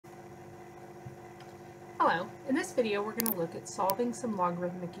Hello, in this video we're going to look at solving some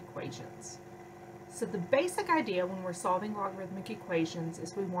logarithmic equations. So the basic idea when we're solving logarithmic equations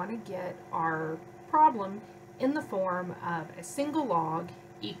is we want to get our problem in the form of a single log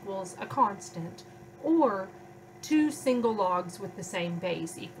equals a constant, or two single logs with the same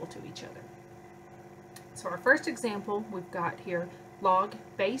base equal to each other. So our first example, we've got here log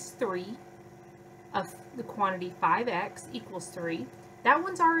base 3 of the quantity 5x equals 3. That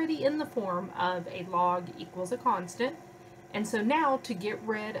one's already in the form of a log equals a constant. And so now to get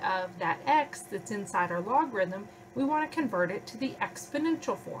rid of that x that's inside our logarithm, we want to convert it to the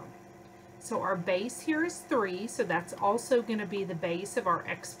exponential form. So our base here is 3, so that's also going to be the base of our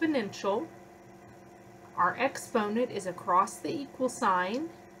exponential. Our exponent is across the equal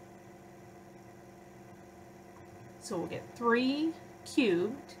sign. So we'll get 3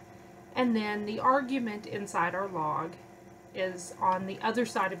 cubed, and then the argument inside our log is on the other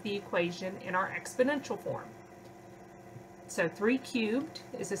side of the equation in our exponential form. So 3 cubed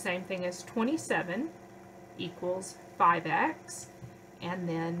is the same thing as 27 equals 5x, and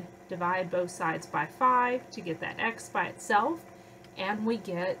then divide both sides by 5 to get that x by itself, and we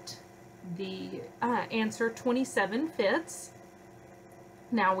get the answer 27/5.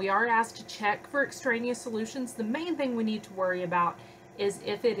 Now we are asked to check for extraneous solutions. The main thing we need to worry about is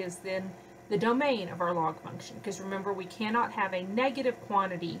if it is then the domain of our log function, because remember we cannot have a negative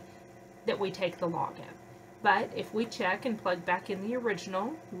quantity that we take the log of. But if we check and plug back in the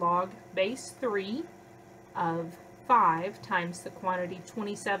original, log base 3 of 5 times the quantity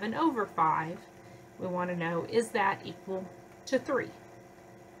 27 over 5, we want to know, is that equal to 3?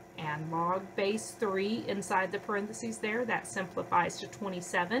 And log base 3 inside the parentheses there, that simplifies to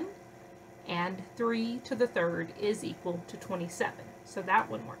 27, and 3 to the third is equal to 27. So that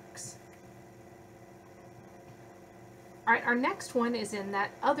one works. Alright, our next one is in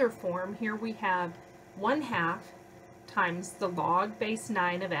that other form. Here we have 1/2 times the log base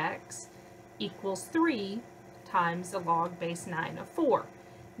 9 of x equals 3 times the log base 9 of 4.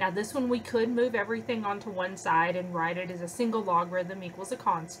 Now this one we could move everything onto one side and write it as a single logarithm equals a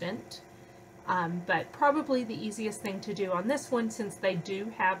constant. But probably the easiest thing to do on this one, since they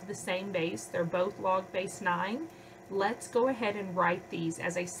do have the same base, they're both log base 9, let's go ahead and write these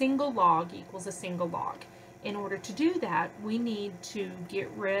as a single log equals a single log. In order to do that, we need to get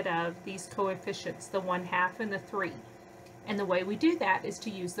rid of these coefficients, the 1/2 and the 3. And the way we do that is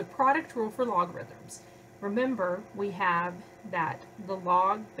to use the product rule for logarithms. Remember, we have that the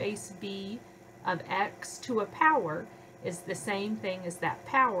log base b of x to a power is the same thing as that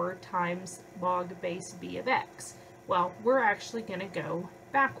power times log base b of x. Well, we're actually going to go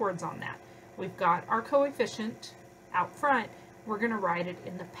backwards on that. We've got our coefficient out front. We're going to write it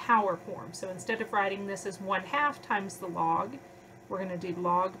in the power form. So instead of writing this as 1/2 times the log, we're going to do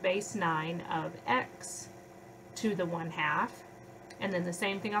log base 9 of x to the 1/2. And then the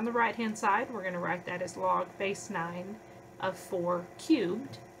same thing on the right hand side, we're going to write that as log base 9 of 4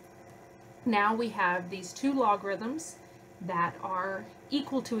 cubed. Now we have these two logarithms that are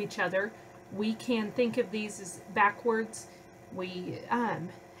equal to each other. We can think of these as backwards. We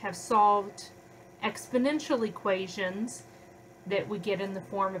have solved exponential equations that we get in the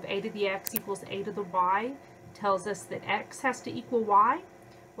form of a to the x equals a to the y, tells us that x has to equal y.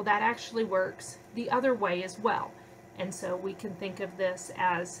 Well, that actually works the other way as well. And so we can think of this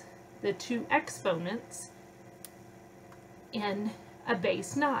as the two exponents in a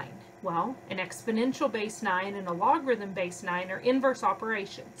base 9. Well, an exponential base 9 and a logarithm base 9 are inverse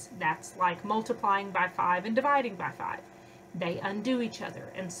operations. That's like multiplying by 5 and dividing by 5. They undo each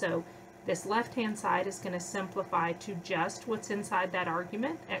other. And so this left-hand side is going to simplify to just what's inside that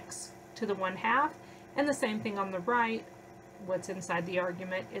argument, x to the 1/2, and the same thing on the right, what's inside the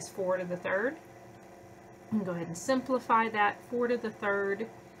argument is 4 to the third. And go ahead and simplify that. 4 to the third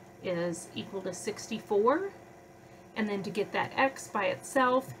is equal to 64, and then to get that x by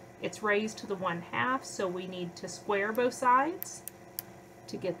itself, it's raised to the 1/2, so we need to square both sides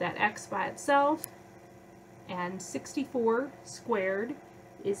to get that x by itself, and 64 squared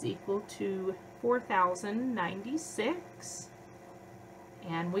is equal to 4,096,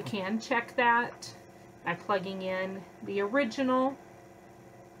 and we can check that by plugging in the original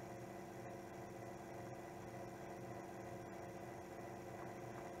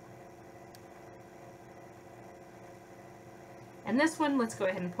and this one, let's go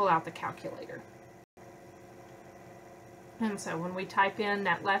ahead and pull out the calculator. And so when we type in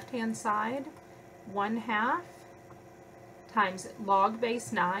that left-hand side, 1/2 times log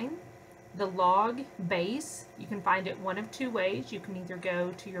base 9. The log base, you can find it one of two ways. You can either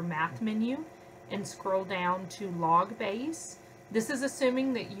go to your math menu and scroll down to log base. This is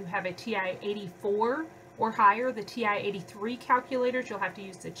assuming that you have a TI-84 or higher, the TI-83 calculators, you'll have to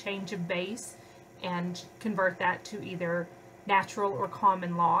use the change of base and convert that to either natural or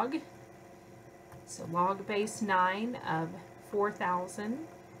common log. So log base 9 of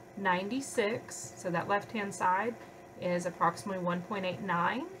 4,096, so that left-hand side is approximately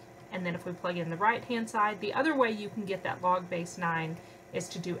 1.89, and then if we plug in the right-hand side, the other way you can get that log base 9 is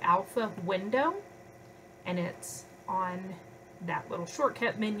to do alpha window, and it's on that little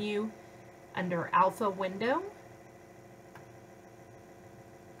shortcut menu under alpha window.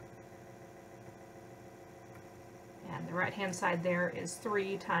 And the right-hand side there is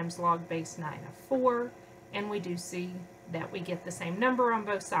 3 times log base 9 of 4, and we do see that we get the same number on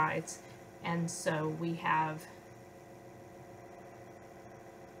both sides, and so we have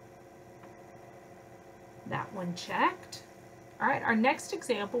that one checked. All right, our next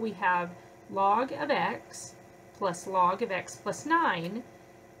example, we have log of x plus log of x plus 9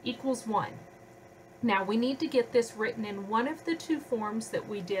 equals 1. Now we need to get this written in one of the two forms that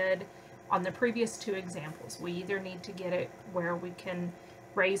we did on the previous two examples. We either need to get it where we can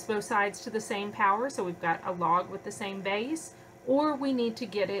raise both sides to the same power, so we've got a log with the same base, or we need to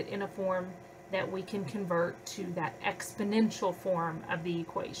get it in a form that we can convert to that exponential form of the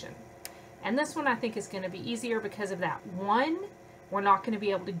equation. And this one I think is going to be easier because of that 1. We're not going to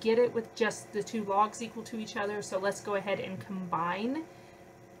be able to get it with just the two logs equal to each other, so let's go ahead and combine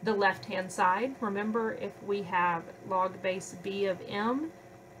the left-hand side. Remember, if we have log base b of m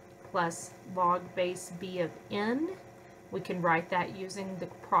plus log base b of n, we can write that using the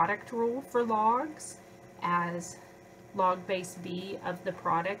product rule for logs as log base b of the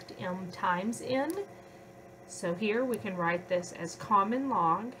product m times n. So here we can write this as common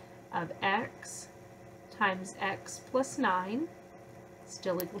log of x times x plus 9,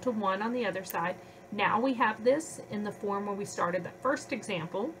 still equal to 1 on the other side. Now we have this in the form where we started the first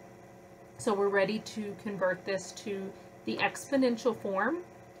example, so we're ready to convert this to the exponential form.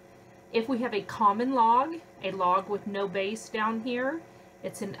 If we have a common log, a log with no base down here,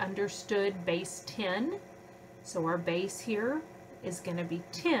 it's an understood base 10. So our base here is going to be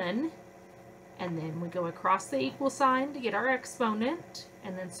 10, and then we go across the equal sign to get our exponent,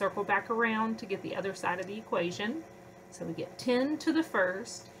 and then circle back around to get the other side of the equation. So we get 10 to the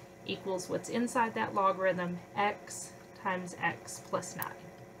first equals what's inside that logarithm, x times x plus 9.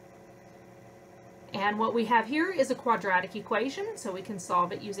 And what we have here is a quadratic equation, so we can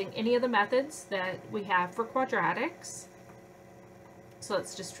solve it using any of the methods that we have for quadratics. So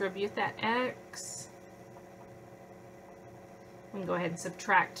let's distribute that x. We can go ahead and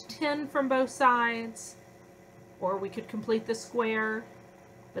subtract 10 from both sides, or we could complete the square,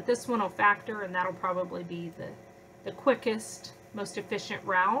 but this one will factor, and that'll probably be the quickest, most efficient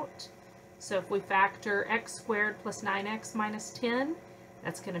route. So if we factor x squared plus 9x minus 10,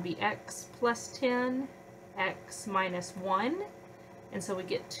 that's going to be x plus 10, x minus 1. And so we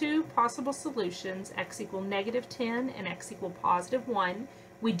get two possible solutions, x equal negative 10 and x equal positive 1.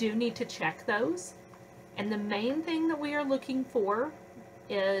 We do need to check those. And the main thing that we are looking for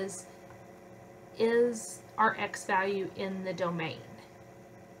is our x value in the domain.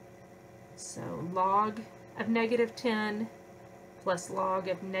 So log of negative 10 plus log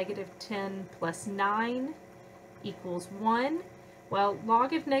of negative 10 plus 9 equals 1. Well,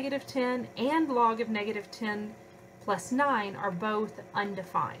 log of negative 10 and log of negative 10 plus 9 are both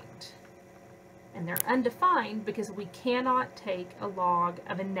undefined. And they're undefined because we cannot take a log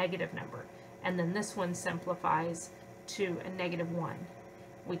of a negative number. And then this one simplifies to a negative 1.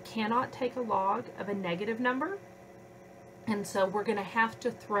 We cannot take a log of a negative number, and so we're going to have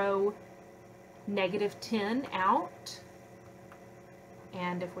to throw negative 10 out.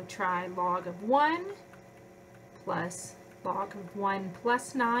 And if we try log of 1 plus log of 1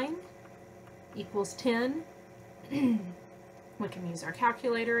 plus 9 equals 10, we can use our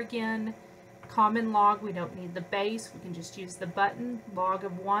calculator again. Common log, we don't need the base, we can just use the button. Log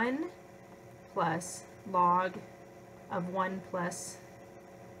of 1 plus log of 1 plus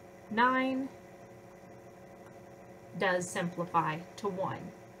 9 does simplify to 1.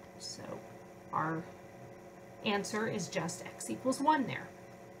 So our answer is just x equals 1 there.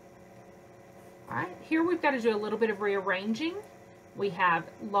 Alright, here we've got to do a little bit of rearranging. We have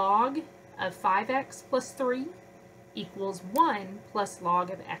log of 5x plus 3 equals 1 plus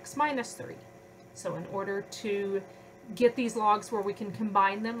log of x minus 3. So in order to get these logs where we can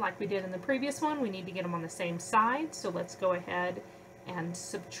combine them like we did in the previous one, we need to get them on the same side. So let's go ahead and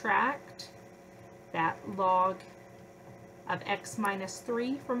subtract that log of x minus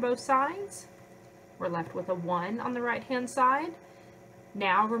 3 from both sides. We're left with a 1 on the right hand side.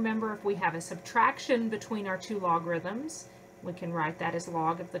 Now remember, if we have a subtraction between our two logarithms, we can write that as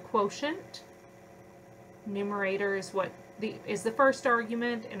log of the quotient. Numerator is what is the first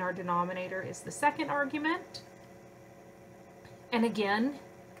argument, and our denominator is the second argument. And again,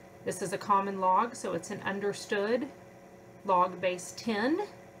 this is a common log, so it's an understood log base 10.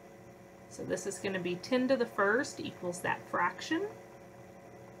 So this is going to be 10 to the first equals that fraction.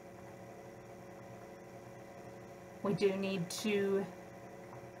 We do need to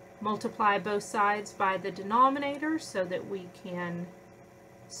multiply both sides by the denominator so that we can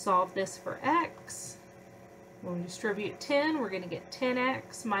solve this for x. When we distribute 10, we're going to get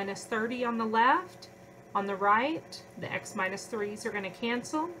 10x minus 30 on the left. On the right, the x minus 3's are going to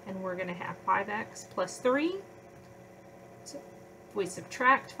cancel, and we're going to have 5x plus 3. So if we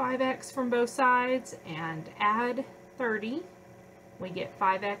subtract 5x from both sides and add 30, we get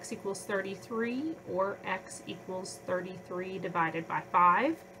 5x equals 33, or x equals 33 divided by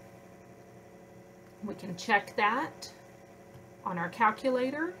 5. We can check that on our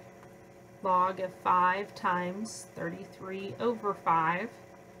calculator. Log of 5 times 33 over 5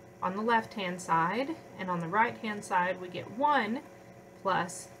 on the left-hand side, and on the right-hand side we get 1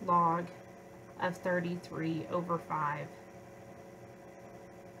 plus log of 33 over 5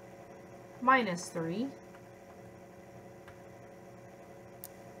 minus 3.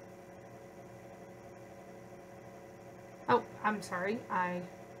 Oh, I'm sorry, I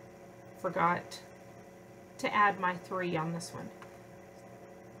forgot to add my 3 on this one.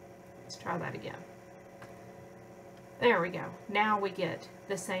 Let's try that again. There we go. Now we get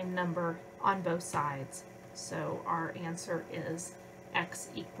the same number on both sides. So our answer is x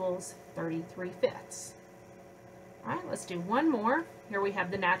equals 33/5. All right, let's do one more. Here we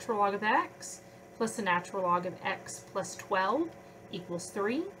have the natural log of x plus the natural log of x plus 12 equals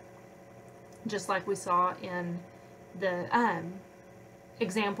 3. Just like we saw in the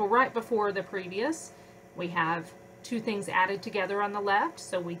example right before the previous, we have two things added together on the left,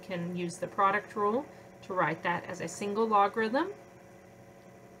 so we can use the product rule to write that as a single logarithm.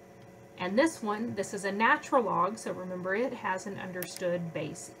 And this one, this is a natural log, so remember it has an understood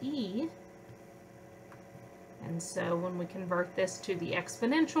base e. And so when we convert this to the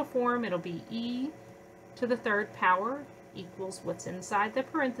exponential form, it'll be e to the third power equals what's inside the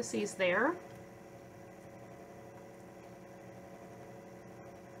parentheses there.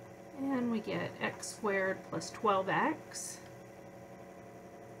 And we get x squared plus 12x.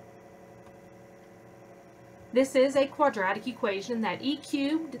 This is a quadratic equation. That e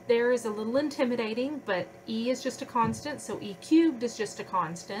cubed there is a little intimidating, but e is just a constant, so e cubed is just a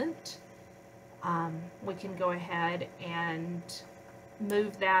constant. We can go ahead and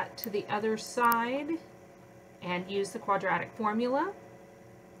move that to the other side and use the quadratic formula.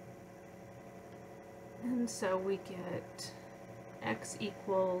 And so we get x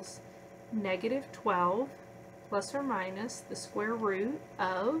equals -12 plus or minus the square root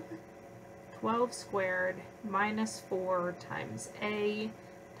of 12 squared minus 4 times a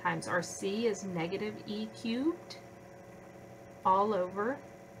times our c is -e cubed all over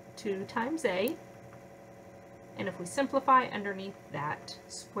 2 times a. And if we simplify underneath that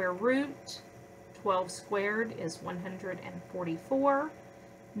square root, 12 squared is 144.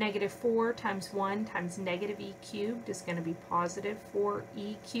 -4 times 1 times -e cubed is going to be positive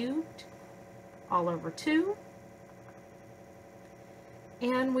 4e cubed all over 2.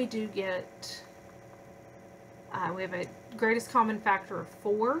 And we do get, we have a greatest common factor of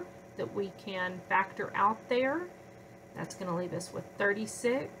 4 that we can factor out there. That's going to leave us with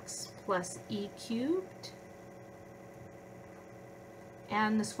 36 plus e cubed.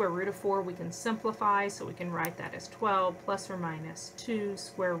 And the square root of 4 we can simplify, so we can write that as 12 plus or minus 2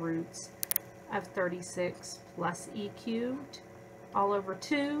 square roots of 36 plus e cubed all over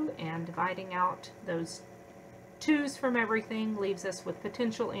 2, and dividing out those 2's from everything leaves us with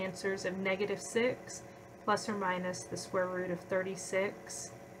potential answers of -6 plus or minus the square root of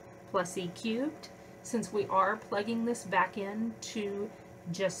 36 plus e cubed. Since we are plugging this back in to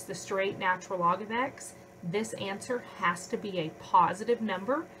just the straight natural log of x, this answer has to be a positive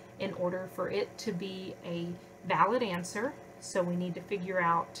number in order for it to be a valid answer. So we need to figure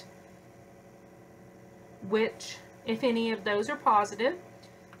out which, if any of those are positive.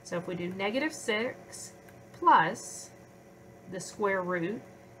 So if we do -6 plus the square root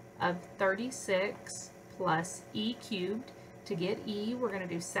of 36 plus e cubed, to get e, we're going to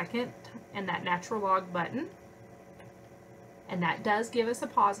do second and that natural log button. And that does give us a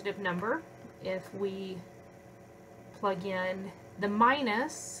positive number. If we plug in the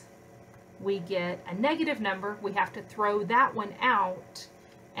minus, we get a negative number. We have to throw that one out.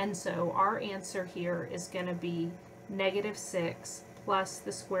 And so our answer here is going to be -6 plus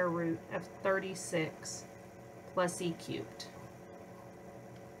the square root of 36 plus e cubed.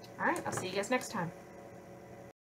 All right, I'll see you guys next time.